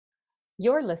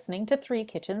You're listening to Three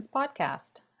Kitchens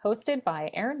Podcast, hosted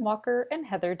by Aaron Walker and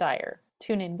Heather Dyer.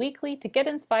 Tune in weekly to get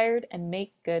inspired and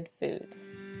make good food.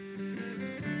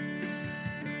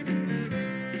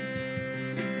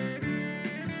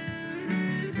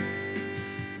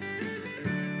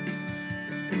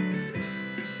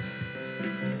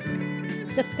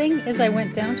 The thing is, I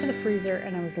went down to the freezer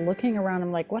and I was looking around.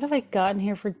 I'm like, what have I gotten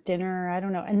here for dinner? I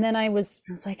don't know. And then I was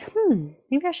like,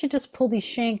 maybe I should just pull these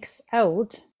shanks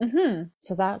out.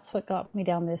 So that's what got me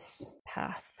down this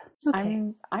path.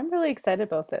 Okay. I'm really excited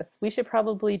about this. We should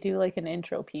probably do like an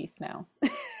intro piece now.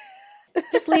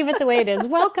 Just leave it the way it is.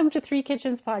 Welcome to Three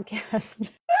Kitchens Podcast.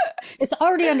 It's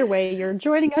already underway. You're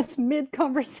joining us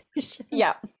mid-conversation.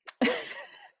 Yeah.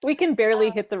 We can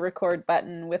barely hit the record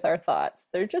button with our thoughts.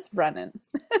 They're just running.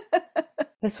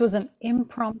 This was an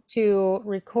impromptu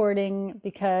recording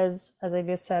because, as I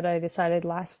just said, I decided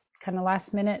last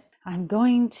minute, I'm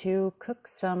going to cook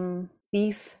some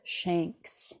beef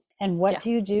shanks. And what do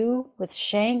you do with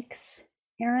shanks,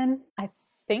 Erin? I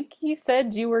think you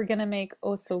said you were going to make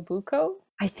Osso Buco.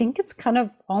 I think it's kind of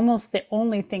almost the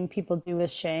only thing people do with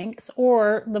shanks,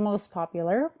 or the most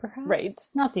popular, perhaps. Right.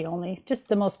 Not the only, just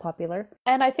the most popular.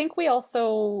 And I think we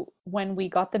also, when we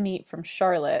got the meat from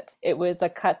Charlotte, it was a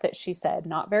cut that she said,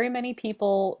 not very many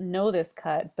people know this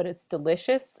cut, but it's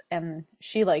delicious. And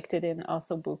she liked it in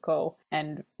Osso Buco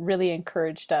and really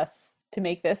encouraged us to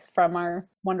make this from our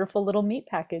wonderful little meat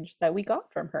package that we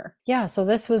got from her. Yeah, so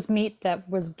this was meat that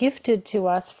was gifted to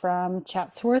us from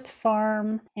Chatsworth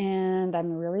Farm, and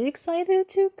I'm really excited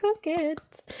to cook it.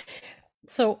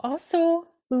 So Osso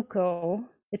Buco,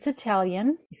 it's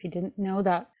Italian, if you didn't know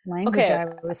that language I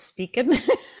was speaking.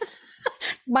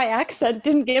 My accent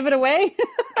didn't give it away.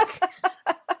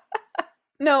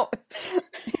 No,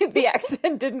 the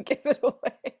accent didn't give it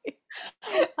away.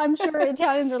 I'm sure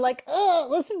Italians are like, oh,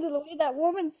 listen to the way that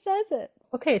woman says it.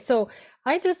 Okay, so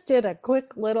I just did a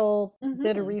quick little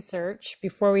bit of research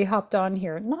before we hopped on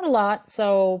here. Not a lot.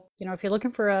 So, if you're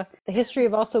looking for the history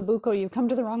of Osso Buco, you've come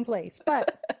to the wrong place.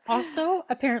 But osso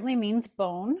apparently means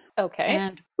bone. Okay.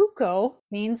 And buco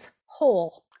means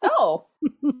hole. Oh.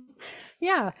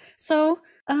 Yeah. So,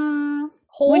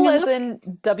 whole as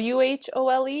in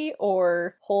W-H-O-L-E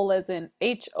or whole as in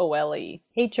H-O-L-E?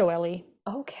 H-O-L-E.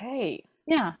 Okay.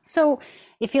 Yeah. So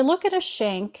if you look at a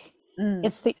shank,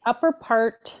 it's the upper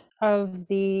part of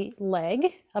the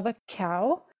leg of a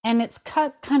cow, and it's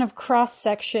cut kind of cross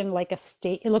section like a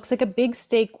steak. It looks like a big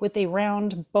steak with a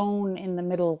round bone in the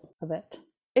middle of it.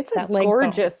 It's a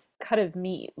gorgeous cut of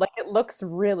meat. Like, it looks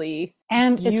really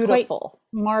beautiful. It's quite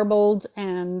marbled,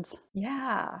 and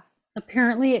yeah.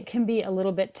 Apparently it can be a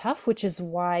little bit tough, which is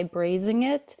why braising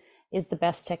it is the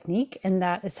best technique, and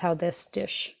that is how this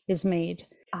dish is made.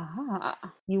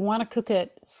 You want to cook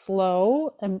it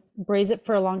slow and braise it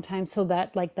for a long time so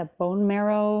that like the bone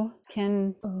marrow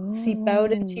can seep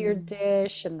out into your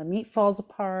dish and the meat falls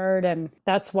apart, and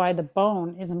that's why the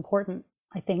bone is important,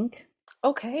 I think.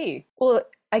 Okay. Well,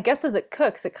 I guess as it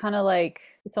cooks, it kind of like,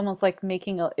 it's almost like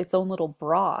making its own little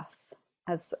broth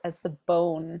as the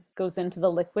bone goes into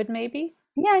the liquid, maybe?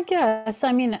 Yeah, I guess.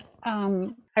 I mean,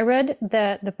 I read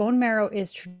that the bone marrow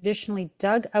is traditionally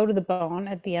dug out of the bone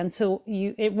at the end, so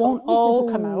it won't all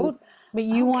come out, but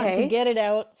you want to get it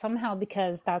out somehow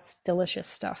because that's delicious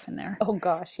stuff in there. Oh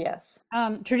gosh, yes.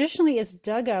 Traditionally, it's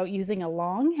dug out using a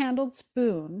long-handled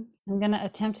spoon. I'm going to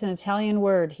attempt an Italian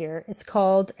word here. It's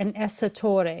called an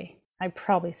essatore. I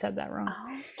probably said that wrong.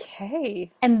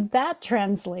 Okay. And that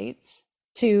translates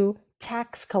to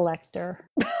tax collector,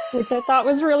 which I thought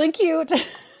was really cute.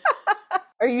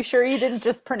 Are you sure you didn't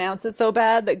just pronounce it so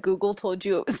bad that Google told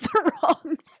you it was the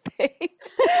wrong thing?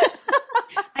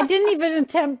 I didn't even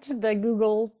attempt the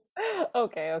Google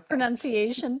okay.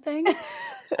 pronunciation thing.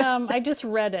 I just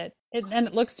read it, and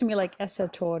it looks to me like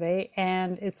essatore,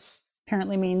 and it's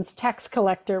apparently means tax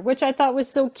collector, which I thought was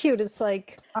so cute. It's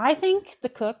like, I think the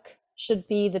cook should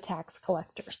be the tax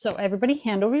collector. So everybody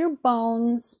hand over your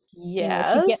bones.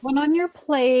 Yes. If you get one on your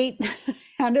plate,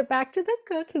 hand it back to the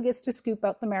cook, who gets to scoop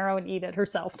out the marrow and eat it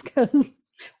herself. Because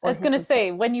I was going to say,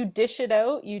 when you dish it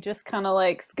out, you just kind of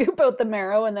like scoop out the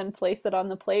marrow and then place it on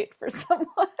the plate for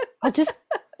someone.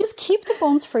 Just keep the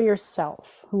bones for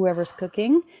yourself, whoever's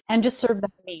cooking, and just serve the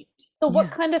meat. So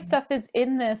what kind of stuff is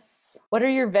in this? What are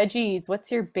your veggies?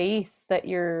 What's your base that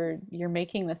you're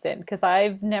making this in? Because I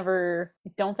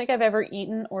don't think I've ever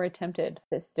eaten or attempted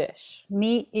this dish.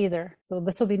 Me either. So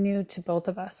this will be new to both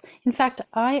of us. In fact,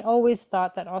 I always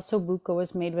thought that Osso Buco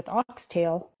was made with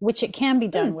oxtail, which it can be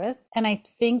done with. And I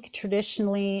think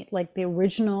traditionally, like the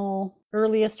original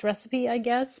earliest recipe, I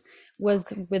guess,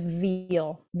 was with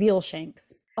veal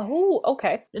shanks. Oh,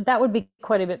 okay. That would be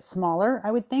quite a bit smaller,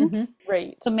 I would think.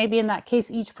 Right. So maybe in that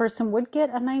case, each person would get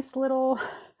a nice little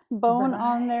bone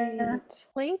on their Right.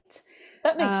 plate.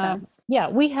 That makes sense. Yeah,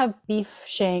 we have beef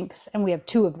shanks and we have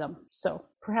two of them. So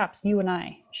perhaps you and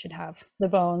I should have the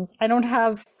bones. I don't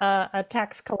have a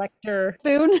tax collector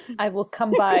spoon. I will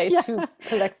come by Yeah, to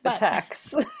collect the but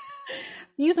tax.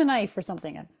 use a knife or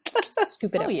something and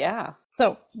scoop it Oh, out. yeah.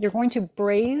 So you're going to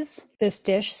braise this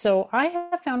dish. So I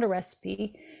have found a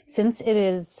recipe since it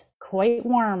is quite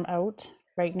warm out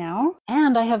right now,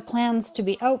 and I have plans to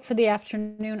be out for the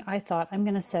afternoon. I thought I'm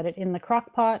going to set it in the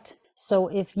crock pot. So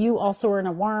if you also are in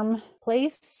a warm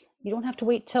place, you don't have to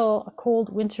wait till a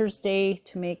cold winter's day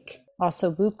to make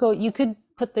osso buco. You could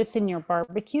put this in your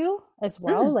barbecue as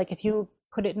well. Like if you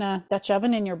put it in a Dutch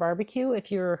oven in your barbecue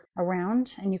if you're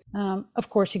around, and you of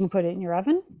course you can put it in your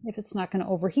oven if it's not going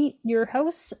to overheat your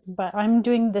house, but I'm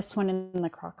doing this one in the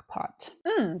crock pot.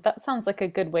 That sounds like a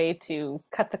good way to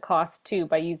cut the cost too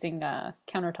by using a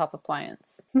countertop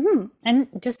appliance. And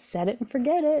just set it and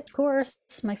forget it, of course,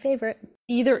 my favorite.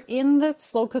 Either in the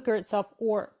slow cooker itself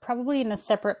or probably in a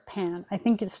separate pan. I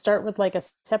think you start with like a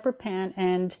separate pan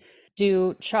and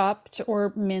do chopped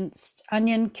or minced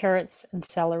onion, carrots, and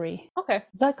celery. Okay.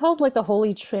 Is that called like the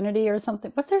Holy Trinity or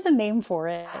something? There's a name for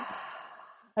it.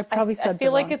 I probably said I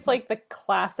feel like wrong. it's like the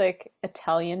classic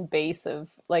Italian base of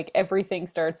like everything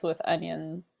starts with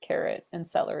onion, carrot, and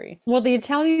celery. Well, the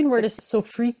Italian word is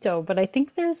sofrito, but I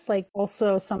think there's like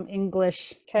also some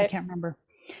English. I can't remember.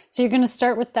 So you're going to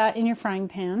start with that in your frying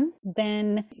pan.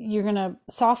 Then you're going to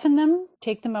soften them,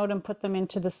 take them out and put them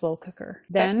into the slow cooker.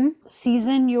 Then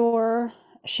season your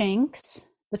shanks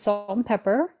with salt and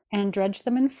pepper and dredge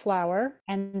them in flour,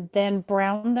 and then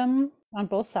brown them on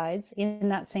both sides in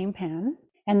that same pan.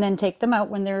 And then take them out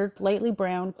when they're lightly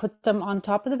browned, put them on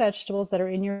top of the vegetables that are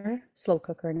in your slow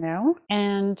cooker now,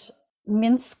 and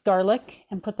mince garlic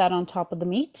and put that on top of the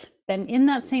meat. Then in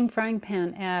that same frying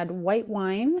pan, add white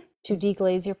wine to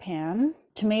deglaze your pan,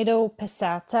 tomato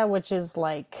passata, which is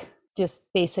like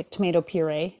just basic tomato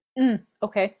puree.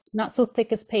 Okay. Not so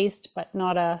thick as paste, but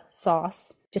not a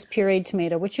sauce. Just pureed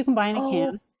tomato, which you can buy in a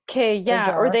can. Okay, yeah.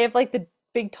 Or jar. they have like the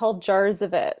big tall jars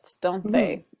of it, don't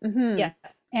they? Yeah.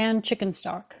 And chicken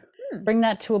stock. Bring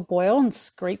that to a boil and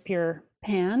scrape your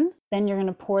pan. Then you're going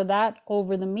to pour that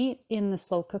over the meat in the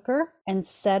slow cooker and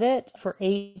set it for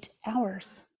 8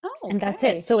 hours. Oh, and that's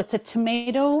it. So it's a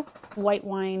tomato white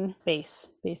wine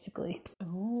base, basically,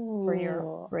 for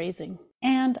your braising.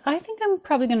 And I think I'm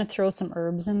probably going to throw some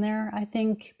herbs in there. I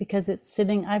think because it's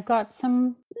sitting, I've got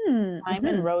some thyme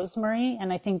and rosemary,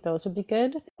 and I think those would be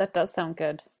good. That does sound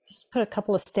good. Just put a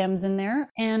couple of stems in there.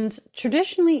 And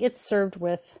traditionally it's served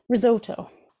with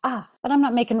risotto. But I'm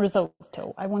not making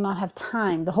risotto. I will not have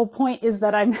time. The whole point is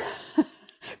that I'm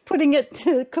putting it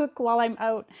to cook while I'm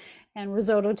out. And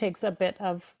risotto takes a bit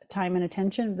of time and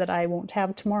attention that I won't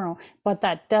have tomorrow. But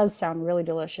that does sound really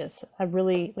delicious. I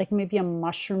really like maybe a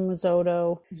mushroom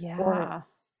risotto. Yeah. Or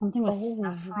something with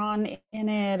saffron in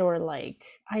it. Or like,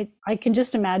 I can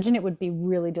just imagine it would be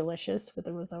really delicious with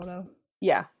a risotto.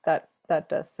 Yeah, that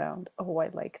does sound, I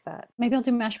like that. Maybe I'll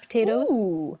do mashed potatoes.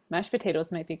 Ooh, mashed potatoes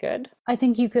might be good. I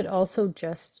think you could also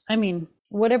just,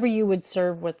 whatever you would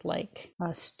serve with like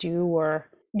a stew or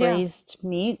braised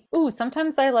meat. Ooh,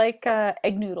 sometimes I like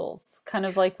egg noodles. Kind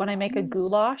of like when I make a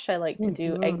goulash, I like to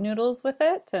do egg noodles with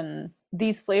it. And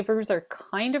these flavors are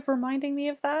kind of reminding me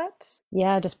of that.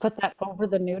 Yeah, just put that over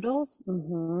the noodles.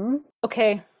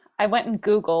 Okay, I went and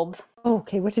Googled.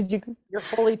 Okay, what did you? Your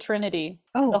Holy Trinity.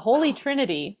 Oh, the Holy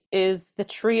Trinity is the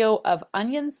trio of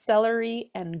onion,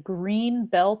 celery, and green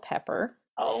bell pepper.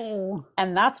 Oh.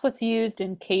 And that's what's used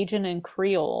in Cajun and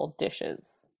Creole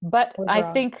dishes. But I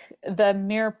think the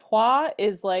mirepoix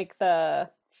is like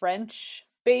the French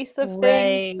base of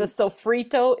things. The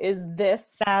sofrito is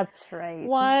this That's right.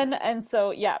 one. And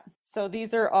so, so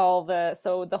these are all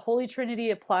so the Holy Trinity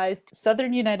applies to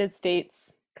Southern United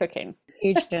States cooking.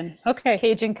 Cajun. Okay.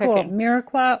 Cajun cooking. Cool.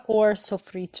 Mirepoix or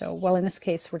sofrito. Well, in this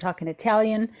case, we're talking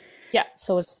Italian. Yeah.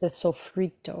 So it's the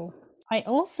sofrito. I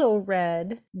also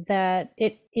read that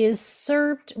it is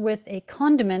served with a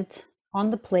condiment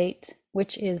on the plate,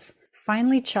 which is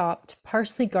finely chopped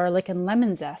parsley, garlic, and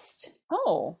lemon zest.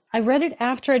 Oh. I read it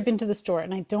after I'd been to the store,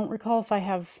 and I don't recall if I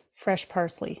have fresh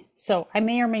parsley. So I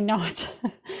may or may not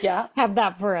have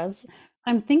that for us.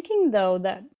 I'm thinking, though,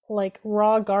 that like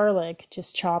raw garlic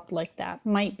just chopped like that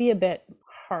might be a bit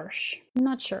harsh. I'm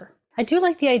not sure. I do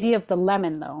like the idea of the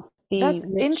lemon, though. That's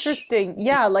interesting.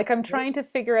 Yeah, like I'm trying to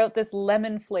figure out this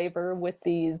lemon flavor with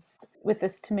these with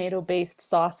this tomato-based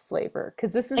sauce flavor,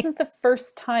 because this Like, isn't the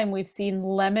first time we've seen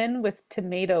lemon with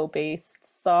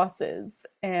tomato-based sauces,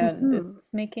 and mhm. it's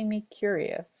making me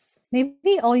curious.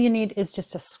 Maybe all you need is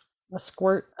just a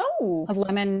squirt Oh, of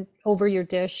lemon over your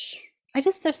dish.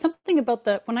 There's something about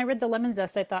when I read the lemon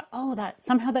zest, I thought, oh, that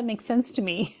somehow that makes sense to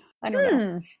me. I don't know.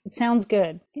 hmm, It sounds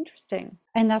good. interesting.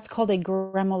 And that's called a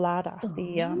gremolata,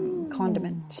 the Oh,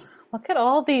 condiment. look at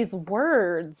all these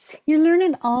words. You're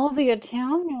learning all the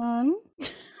Italian.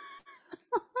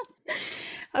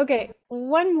 Okay,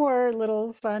 one more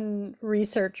little fun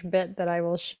research bit that I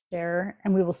will share,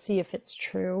 and we will see if it's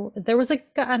true. There was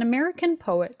an American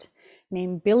poet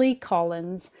named Billy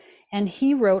Collins, and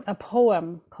he wrote a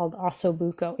poem called Osso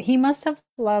Buco. He must have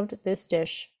loved this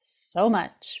dish so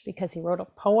much because he wrote a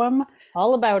poem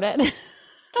all about it.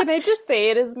 Can I just say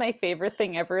it is my favorite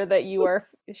thing ever that you are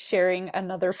sharing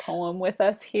another poem with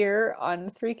us here on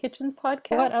Three Kitchens What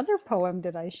podcast? other poem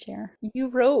did I share? You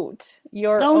wrote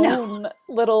your Oh no. own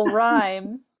little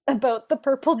rhyme about the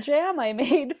purple jam I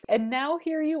made, and now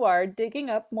here you are digging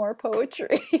up more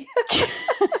poetry.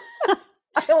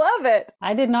 I love it.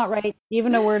 I did not write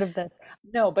even a word of this.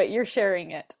 No, but you're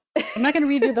sharing it. I'm not going to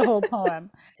read you the whole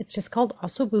poem. It's just called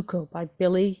Osso Buco by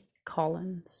Billy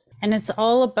Collins. And it's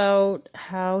all about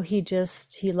how he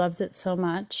loves it so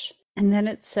much. And then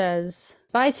it says,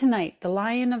 by tonight, the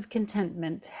lion of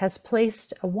contentment has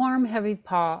placed a warm, heavy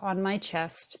paw on my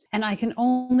chest, and I can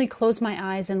only close my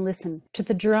eyes and listen to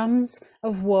the drums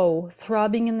of woe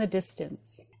throbbing in the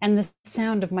distance and the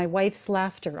sound of my wife's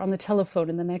laughter on the telephone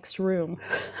in the next room.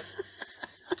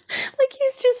 Like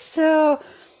he's just so,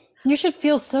 you should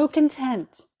feel so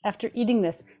content after eating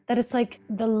this that it's like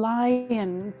the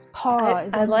lion's paw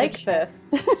is I on like your this.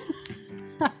 chest.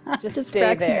 Just stay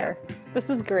cracks me there. up. This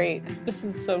is great. This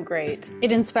is so great.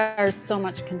 It inspires so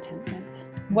much contentment.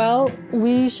 Well,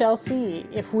 we shall see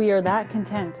if we are that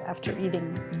content after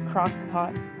eating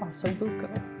crock-pot Osso Buco.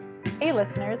 Hey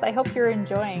listeners, I hope you're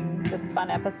enjoying this fun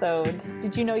episode.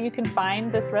 Did you know you can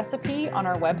find this recipe on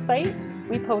our website?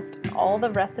 We post all the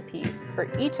recipes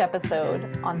for each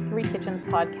episode on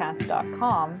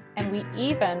threekitchenspodcast.com, and we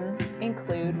even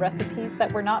include recipes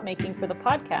that we're not making for the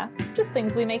podcast, just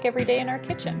things we make every day in our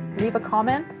kitchen. Leave a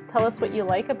comment, tell us what you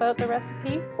like about the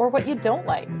recipe, or what you don't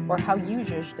like, or how you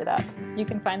zhuzhed it up. You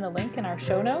can find the link in our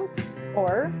show notes,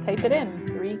 or type it in,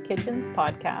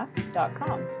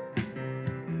 threekitchenspodcast.com.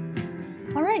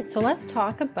 All right, so let's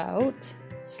talk about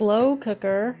slow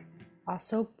cooker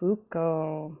Osso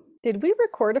Buco. Did we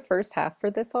record a first half for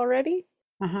this already?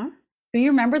 Uh-huh. Do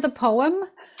you remember the poem?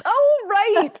 Oh,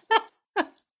 right.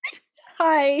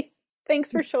 Hi.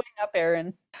 Thanks for showing up,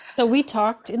 Erin. So we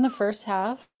talked in the first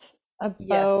half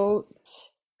about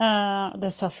the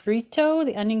sofrito,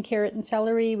 the onion, carrot, and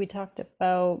celery. We talked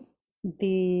about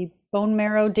the bone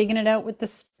marrow, digging it out with the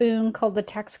spoon, called the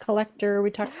tax collector.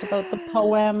 We talked about the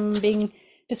poem being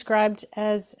described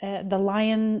as the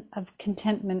lion of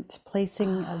contentment placing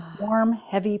a warm,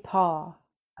 heavy paw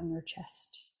on your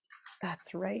chest.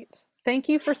 That's right. Thank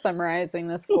you for summarizing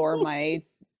this for my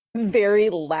very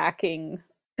lacking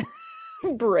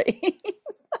brain.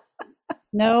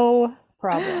 No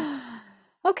problem.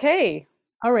 Okay.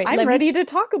 All right. I'm ready to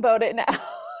talk about it now.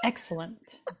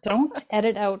 Excellent. Don't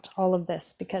edit out all of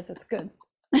this because it's good.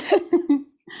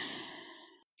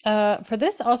 For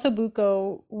this Osso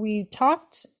Buco, we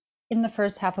talked in the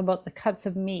first half about the cuts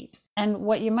of meat. And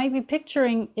what you might be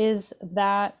picturing is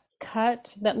that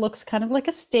cut that looks kind of like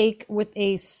a steak with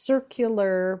a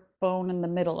circular bone in the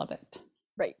middle of it.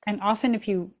 Right. And often if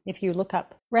you look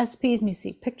up recipes and you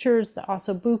see pictures, the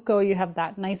Osso Buco, you have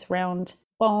that nice round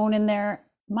bone in there.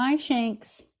 My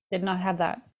Shanks did not have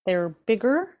that. They're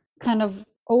bigger, kind of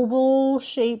oval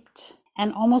shaped,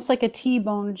 and almost like a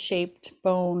T-bone shaped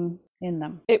bone in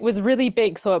them. It was really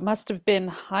big, so it must have been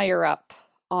higher up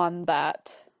on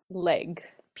that leg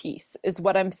piece, is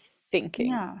what I'm thinking.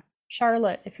 Yeah.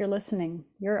 Charlotte, if you're listening,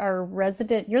 you're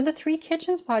the Three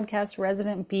Kitchens podcast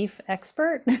resident beef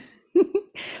expert.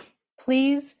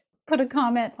 Please put a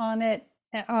comment on it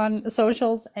on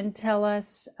socials and tell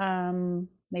us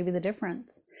maybe the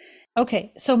difference.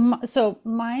 Okay, so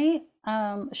my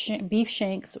beef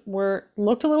shanks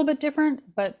looked a little bit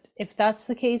different, but if that's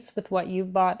the case with what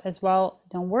you've bought as well,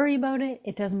 don't worry about it.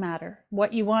 It doesn't matter.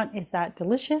 What you want is that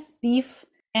delicious beef,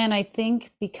 and I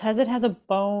think because it has a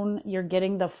bone, you're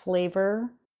getting the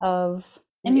flavor of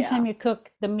anytime you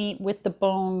cook the meat with the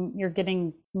bone, you're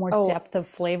getting more depth of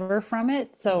flavor from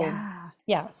it. So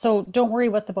so don't worry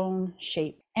about the bone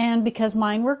shape. And because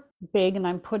mine were big and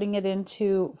I'm putting it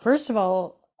into, first of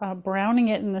all, browning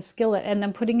it in the skillet and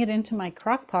then putting it into my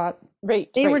crock pot.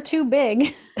 They were too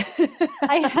big.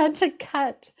 I had to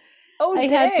cut Oh, I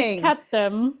had to dang. cut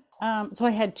them. So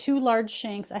I had 2 large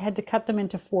shanks. I had to cut them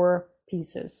into 4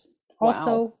 pieces. Wow.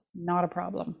 Also, not a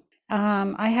problem.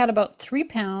 I had about 3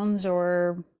 pounds,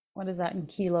 or what is that in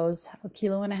kilos? A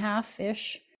kilo and a half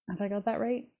ish. If I got that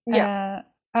right. Yeah.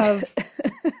 Of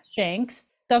shanks.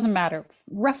 Doesn't matter.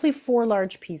 Roughly 4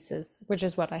 large pieces, which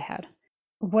is what I had.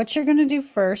 What you're going to do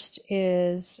first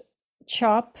is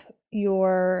chop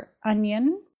your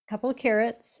onion, a couple of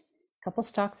carrots, a couple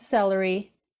stalks of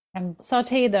celery, and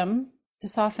saute them to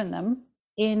soften them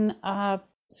in a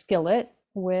skillet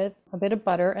with a bit of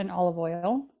butter and olive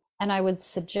oil. And I would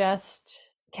suggest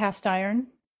cast iron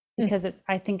because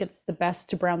I think it's the best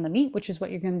to brown the meat, which is what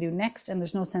you're going to do next. And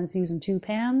there's no sense using 2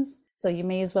 pans. So you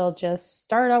may as well just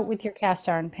start out with your cast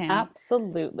iron pan.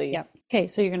 Absolutely. Yep. Okay,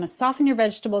 so you're going to soften your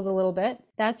vegetables a little bit.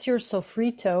 That's your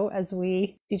sofrito, as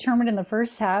we determined in the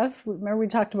first half. Remember we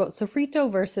talked about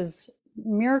sofrito versus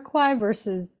mirepoix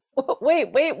versus...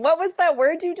 Wait, what was that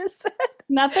word you just said?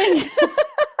 Nothing.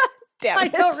 Damn I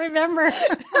it. don't remember.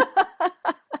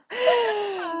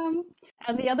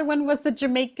 And the other one was the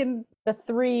Jamaican... The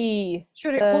three.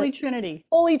 Holy Trinity.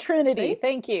 Holy Trinity. Right?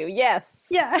 Thank you. Yes.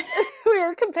 Yeah. We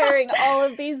were comparing all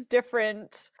of these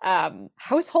different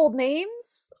household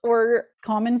names or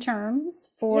common terms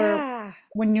for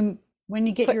when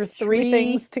you get put your three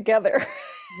things together.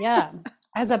 Yeah.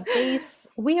 As a base.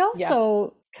 We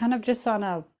also kind of just on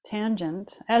a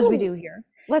tangent, as we do here.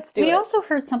 Let's do it. We also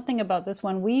heard something about this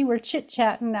one. We were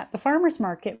chit-chatting at the farmer's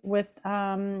market with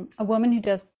a woman who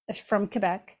does from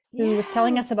Quebec, who was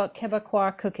telling us about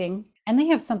Quebecois cooking. And they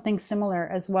have something similar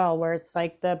as well, where it's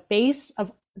like the base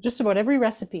of just about every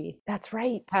recipe. That's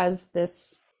right. Has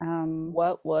this.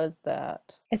 What was that?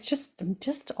 It's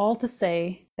just all to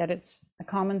say that it's a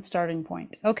common starting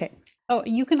point. Okay. Oh,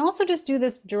 you can also just do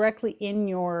this directly in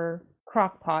your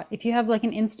crock pot. If you have like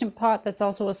an instant pot that's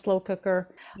also a slow cooker,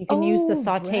 you can use the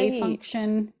saute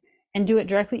function and do it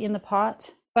directly in the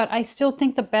pot. But I still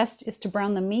think the best is to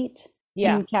brown the meat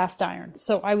in cast iron.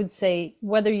 So I would say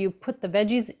whether you put the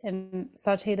veggies and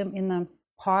saute them in the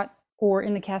pot or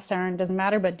in the cast iron, doesn't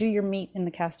matter, but do your meat in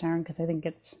the cast iron because I think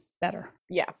it's better.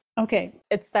 Yeah. Okay.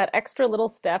 It's that extra little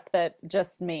step that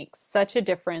just makes such a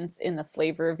difference in the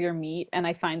flavor of your meat, and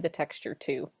I find the texture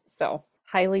too. So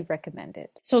highly recommend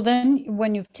it. So then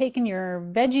when you've taken your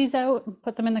veggies out and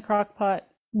put them in the crock pot,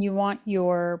 you want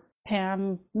your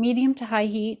pan medium to high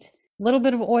heat, a little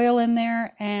bit of oil in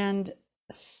there, and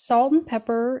salt and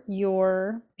pepper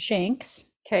your shanks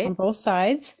on both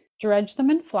sides, dredge them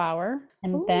in flour,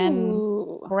 and then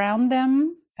brown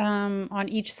them on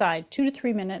each side, 2 to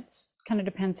 3 minutes. Kind of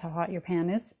depends how hot your pan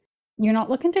is. You're not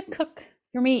looking to cook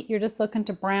your meat, you're just looking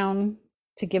to brown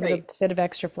to give it a bit of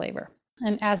extra flavor.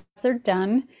 And as they're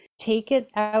done, take it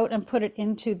out and put it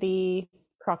into the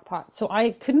crock pot. So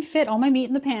I couldn't fit all my meat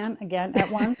in the pan again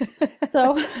at once.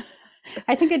 So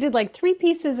I think I did like 3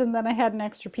 pieces and then I had an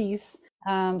extra piece.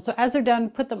 So as they're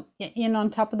done, put them in on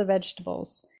top of the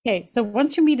vegetables. Okay, so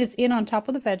once your meat is in on top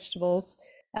of the vegetables,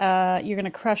 you're going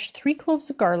to crush 3 cloves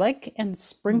of garlic and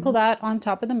sprinkle that on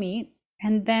top of the meat.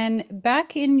 And then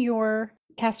back in your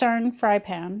cast iron fry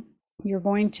pan, you're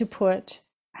going to put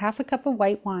half a cup of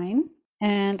white wine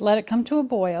and let it come to a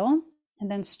boil.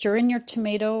 And then stir in your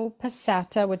tomato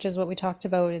passata, which is what we talked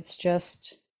about. It's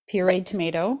just pureed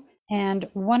tomato, and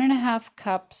 1.5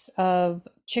 cups of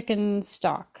chicken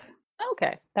stock.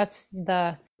 Okay. That's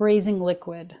the braising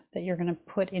liquid that you're going to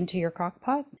put into your crock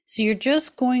pot. So you're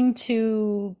just going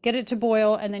to get it to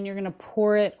boil and then you're going to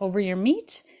pour it over your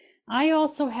meat. I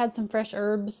also had some fresh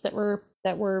herbs that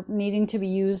were needing to be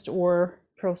used or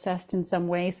processed in some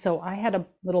way. So I had a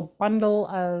little bundle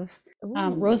of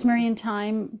rosemary and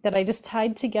thyme that I just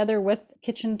tied together with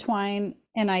kitchen twine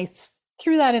and I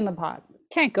threw that in the pot.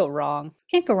 Can't go wrong.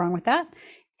 Can't go wrong with that.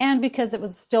 And because it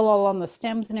was still all on the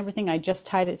stems and everything, I just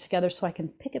tied it together so I can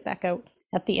pick it back out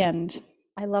at the end.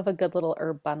 I love a good little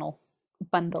herb bundle.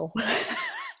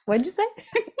 What'd you say?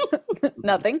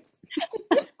 Nothing.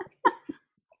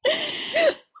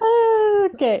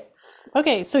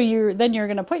 Okay, so you're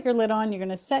going to put your lid on. You're going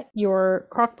to set your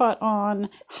crock pot on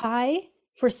high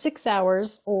for 6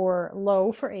 hours or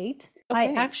low for 8.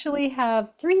 I actually have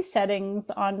 3 settings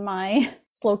on my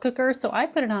slow cooker, so I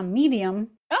put it on medium.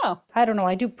 Oh, I don't know.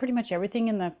 I do pretty much everything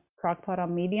in the crock pot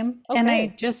on medium. And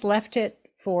I just left it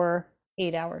for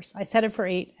 8 hours. I set it for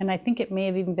 8, and I think it may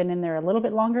have even been in there a little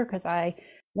bit longer because I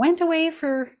went away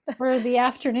for the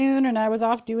afternoon and I was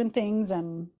off doing things.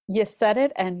 And you set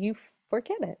it and you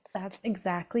forget it. That's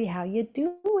exactly how you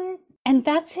do it. And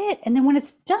that's it. And then when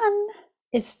it's done,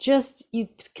 it's just, you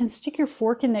can stick your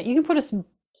fork in there. You can put a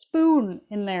spoon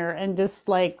in there and just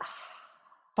like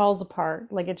falls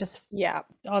apart. Like it just, Yeah.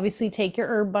 obviously take your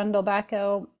herb bundle back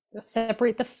out,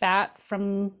 separate the fat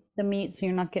from the meat so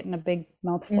you're not getting a big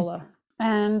mouthful of.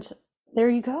 And there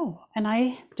you go. And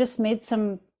I just made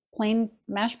some plain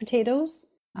mashed potatoes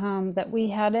that we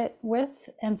had it with,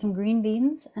 and some green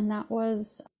beans, and that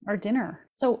was our dinner.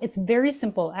 So it's very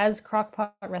simple, as crock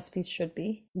pot recipes should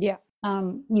be. Yeah.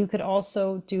 You could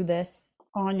also do this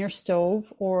on your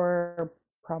stove, or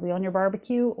probably on your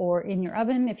barbecue, or in your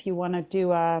oven if you want to do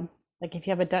like if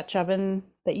you have a Dutch oven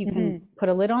that you can put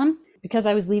a lid on. Because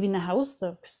I was leaving the house,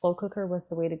 the slow cooker was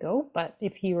the way to go. But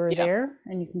if you were there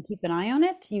and you can keep an eye on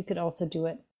it, you could also do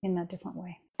it in a different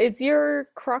way. Is your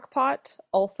crock pot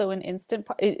also an instant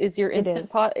pot? Is your instant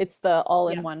pot? It's the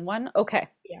all-in-one one? Okay.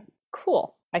 Yeah.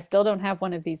 Cool. I still don't have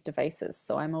one of these devices,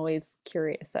 so I'm always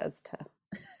curious as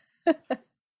to.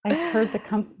 I've heard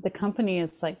the company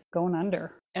is like going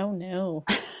under. Oh no.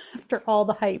 After all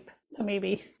the hype. So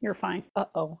maybe you're fine.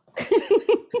 Uh-oh.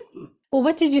 Well,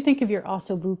 what did you think of your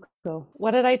Osso Buco?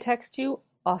 What did I text you?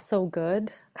 Also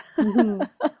good. The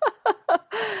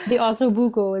Osso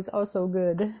Buco is also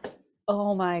good.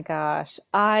 Oh my gosh.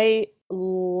 I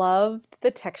loved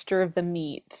the texture of the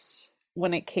meat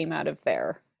when it came out of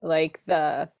there. Like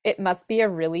it must be a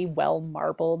really well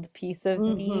marbled piece of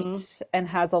meat and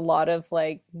has a lot of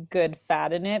like good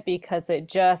fat in it, because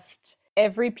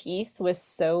every piece was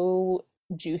so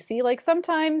juicy. Like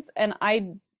sometimes, and I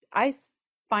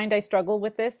find I struggle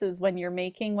with this, is when you're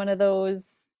making one of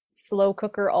those slow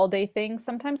cooker all day things,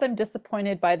 sometimes I'm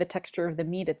disappointed by the texture of the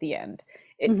meat at the end.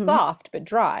 It's soft but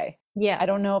dry. Yeah, I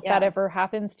don't know if that ever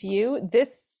happens to you.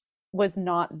 This was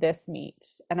not this meat,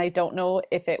 and I don't know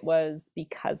if it was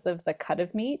because of the cut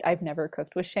of meat. I've never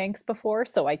cooked with Shanks before,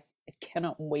 so I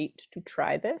cannot wait to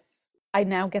try this. I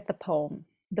now get the poem.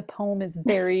 The poem is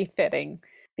very fitting,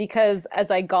 because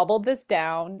as I gobbled this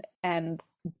down and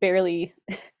barely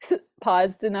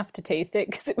paused enough to taste it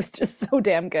because it was just so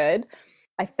damn good,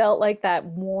 I felt like that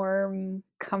warm,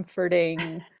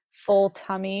 comforting, full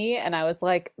tummy, and I was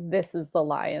like, this is the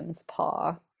lion's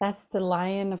paw. That's the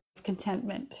lion of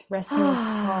contentment resting his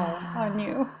paw on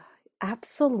you.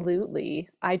 Absolutely.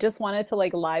 I just wanted to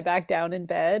like lie back down in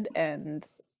bed and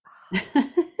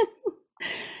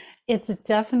It's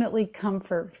definitely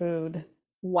comfort food.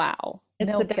 wow.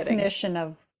 It's No the kidding. definition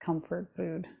of comfort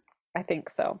food. I think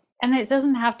so. And it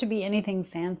doesn't have to be anything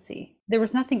fancy. There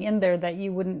was nothing in there that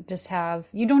you wouldn't just have.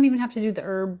 You don't even have to do the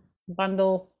herb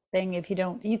bundle thing if you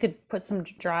don't. You could put some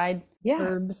dried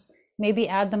herbs, maybe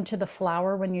add them to the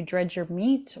flour when you dredge your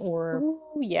meat, or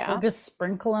just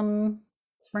sprinkle them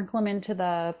into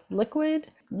the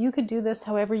liquid. You could do this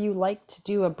however you like to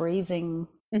do a braising.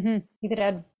 You could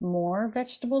add more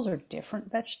vegetables or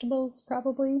different vegetables,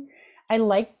 probably. I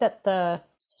like that the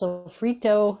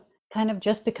sofrito kind of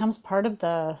just becomes part of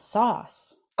the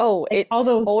sauce. Oh, like it all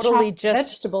those totally just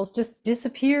vegetables just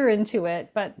disappear into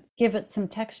it, but give it some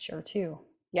texture too.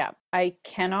 Yeah, I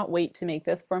cannot wait to make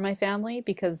this for my family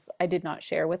because I did not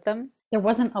share with them. There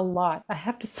wasn't a lot, I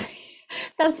have to say.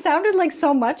 That sounded like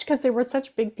so much because they were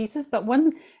such big pieces, but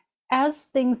as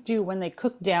things do when they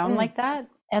cook down like that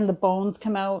and the bones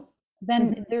come out,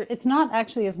 then it's not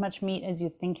actually as much meat as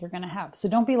you think you're going to have. So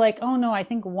don't be like, oh no, I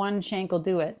think one shank will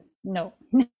do it. No.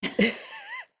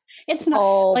 It's not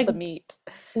all like the meat.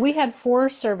 We had 4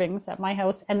 servings at my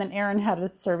house, and then Aaron had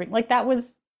a serving. Like that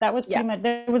was pretty much.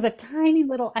 There was a tiny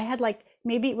little. I had like,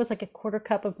 maybe it was like a quarter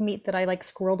cup of meat that I like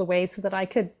squirreled away so that I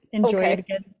could enjoy it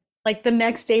again, like the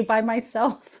next day by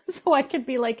myself. So I could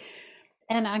be like,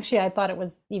 and actually I thought it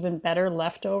was even better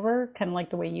leftover, kind of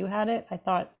like the way you had it. I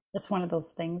thought it's one of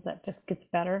those things that just gets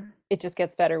better. It just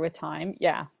gets better with time.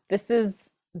 Yeah, this is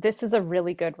a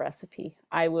really good recipe.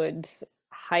 I would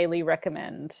highly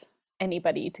recommend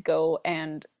anybody to go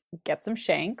and get some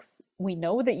Shanks. We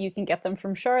know that you can get them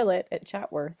from Charlotte at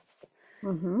Chatworth's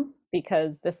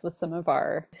because this was some of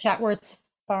our Chatworth's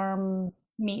farm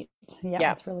meat.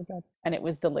 Yeah, it's really good. And it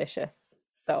was delicious.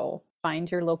 So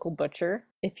find your local butcher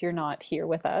if you're not here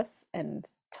with us and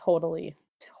totally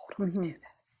do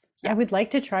this. I would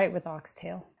like to try it with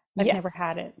oxtail. I've never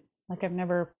had it. Like I've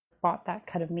never bought that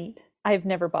cut of meat. I've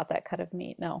never bought that cut of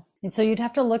meat, no. And so you'd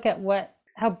have to look at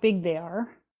how big they are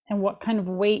and what kind of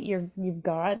weight you've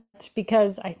got,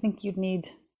 because I think you'd need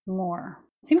more.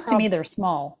 It seems to me they're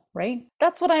small, right?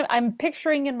 That's what I'm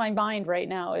picturing in my mind right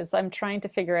now, is I'm trying to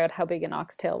figure out how big an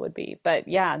oxtail would be. But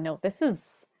yeah, no, this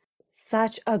is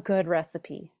such a good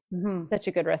recipe. Such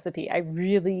a good recipe. I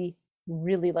really,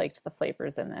 really liked the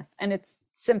flavors in this. And it's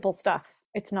simple stuff.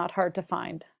 It's not hard to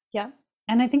find. Yeah.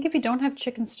 And I think if you don't have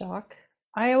chicken stock,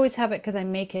 I always have it because I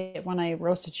make it when I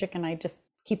roast a chicken. I just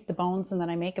keep the bones and then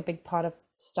I make a big pot of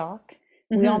stock.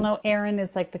 We all know Erin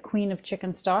is like the queen of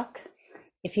chicken stock.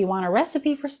 If you want a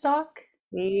recipe for stock,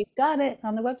 we've got it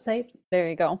on the website. There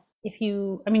you go.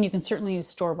 I mean, you can certainly use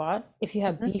store-bought. If you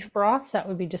have beef broth, that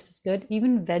would be just as good.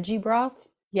 Even veggie broth.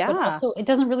 Yeah. But also, it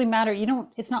doesn't really matter.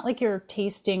 It's not like you're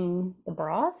tasting the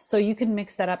broth, so you can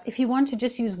mix that up. If you want to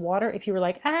just use water, if you were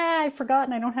like, I've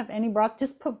forgotten, I don't have any broth,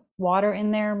 just put water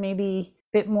in there, maybe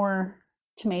a bit more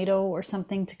tomato or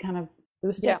something to kind of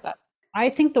boost it. But I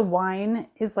think the wine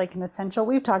is like an essential.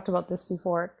 We've talked about this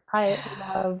before. I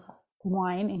love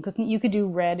wine in cooking. You could do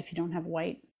red if you don't have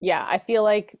white. Yeah, I feel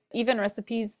like even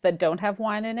recipes that don't have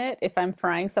wine in it, if I'm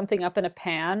frying something up in a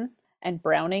pan and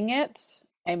browning it,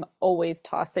 I'm always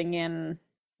tossing in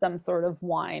some sort of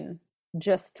wine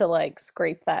just to like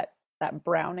scrape that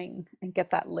browning and get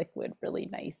that liquid really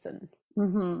nice and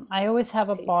I always have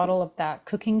a tasty. bottle of that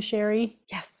cooking sherry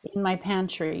Yes. in my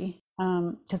pantry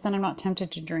because then I'm not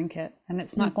tempted to drink it and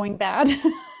it's not going bad.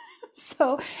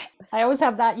 So I always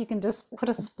have that. You can just put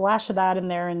a splash of that in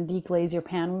there and deglaze your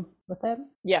pan with it.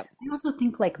 Yeah. I also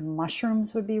think like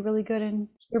mushrooms would be really good in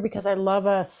here because I love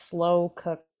a slow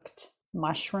cooked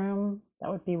mushroom.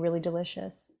 That would be really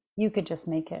delicious. You could just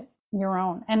make it your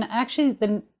own. And actually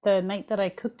the night that I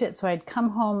cooked it, so I'd come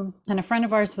home and a friend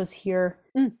of ours was here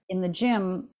in the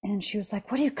gym and she was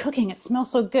like, what are you cooking? It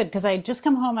smells so good. Because I had just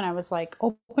come home and I was like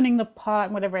opening the pot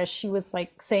and whatever as she was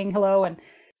like saying hello. And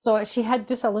so she had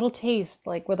just a little taste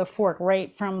like with a fork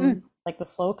right from like the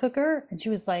slow cooker. And she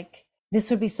was like, this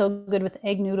would be so good with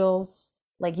egg noodles.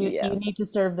 Like you need to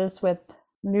serve this with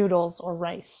noodles or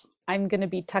rice. I'm going to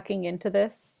be tucking into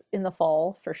this in the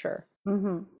fall for sure.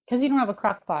 Because you don't have a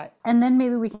crock pot. And then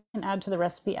maybe we can add to the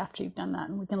recipe after you've done that.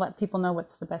 And we can let people know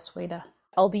what's the best way to.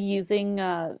 I'll be using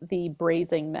the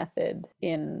braising method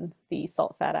in the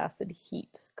salt, fat, acid,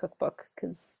 heat cookbook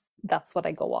because that's what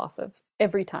I go off of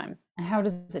every time. And how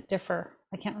does it differ?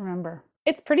 I can't remember.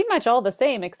 It's pretty much all the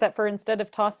same, except for instead of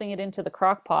tossing it into the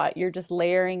crock pot, you're just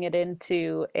layering it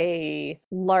into a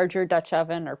larger Dutch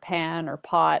oven or pan or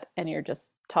pot, and you're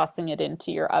just tossing it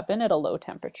into your oven at a low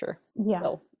temperature. Yeah.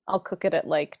 So I'll cook it at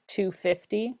like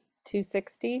 250,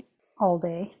 260. All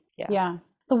day. Yeah.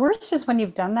 The worst is when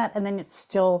you've done that and then it's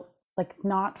still like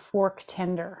not fork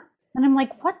tender. And I'm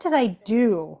like, what did I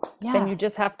do? Yeah. Then you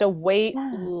just have to wait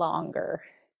longer.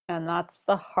 And that's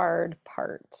the hard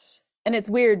part. And it's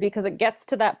weird because it gets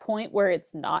to that point where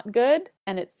it's not good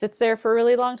and it sits there for a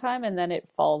really long time and then it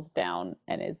falls down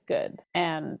and is good.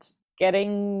 And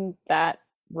getting that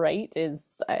right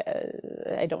is,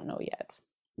 I don't know yet.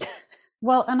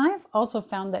 Well, and I've also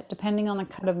found that depending on the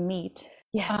cut of meat,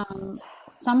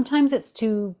 sometimes it's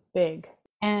too big.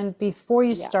 And before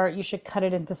you start, you should cut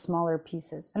it into smaller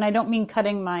pieces. And I don't mean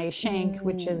cutting my shank,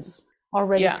 which is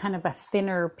already kind of a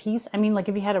thinner piece. I mean, like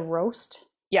if you had a roast,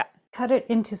 cut it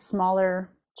into smaller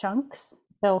chunks.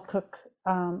 They'll cook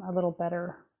a little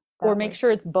better. Or make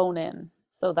sure it's bone in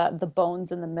so that the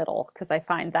bone's in the middle, because I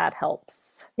find that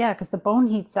helps. Yeah, because the bone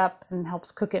heats up and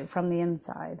helps cook it from the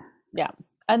inside. Yeah.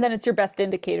 And then it's your best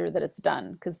indicator that it's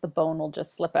done because the bone will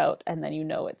just slip out and then you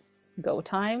know it's go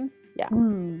time. Yeah.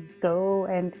 Go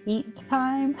and eat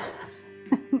time.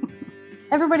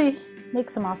 Everybody make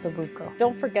some Osso Buco.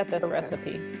 Don't forget this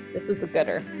recipe. This is a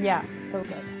gooder. Yeah, so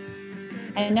good.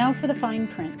 And now for the fine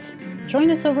print. Join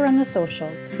us over on the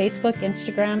socials, Facebook,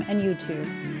 Instagram, and YouTube,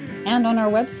 and on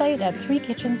our website at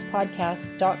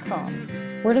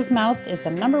threekitchenspodcast.com. Word of mouth is the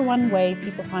 #1 way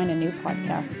people find a new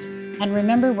podcast. And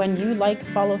remember, when you like,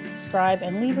 follow, subscribe,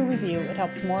 and leave a review, it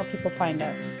helps more people find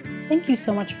us. Thank you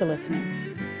so much for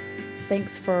listening.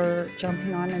 Thanks for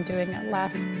jumping on and doing a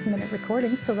last-minute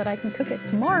recording so that I can cook it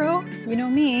tomorrow. You know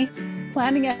me,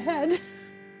 planning ahead.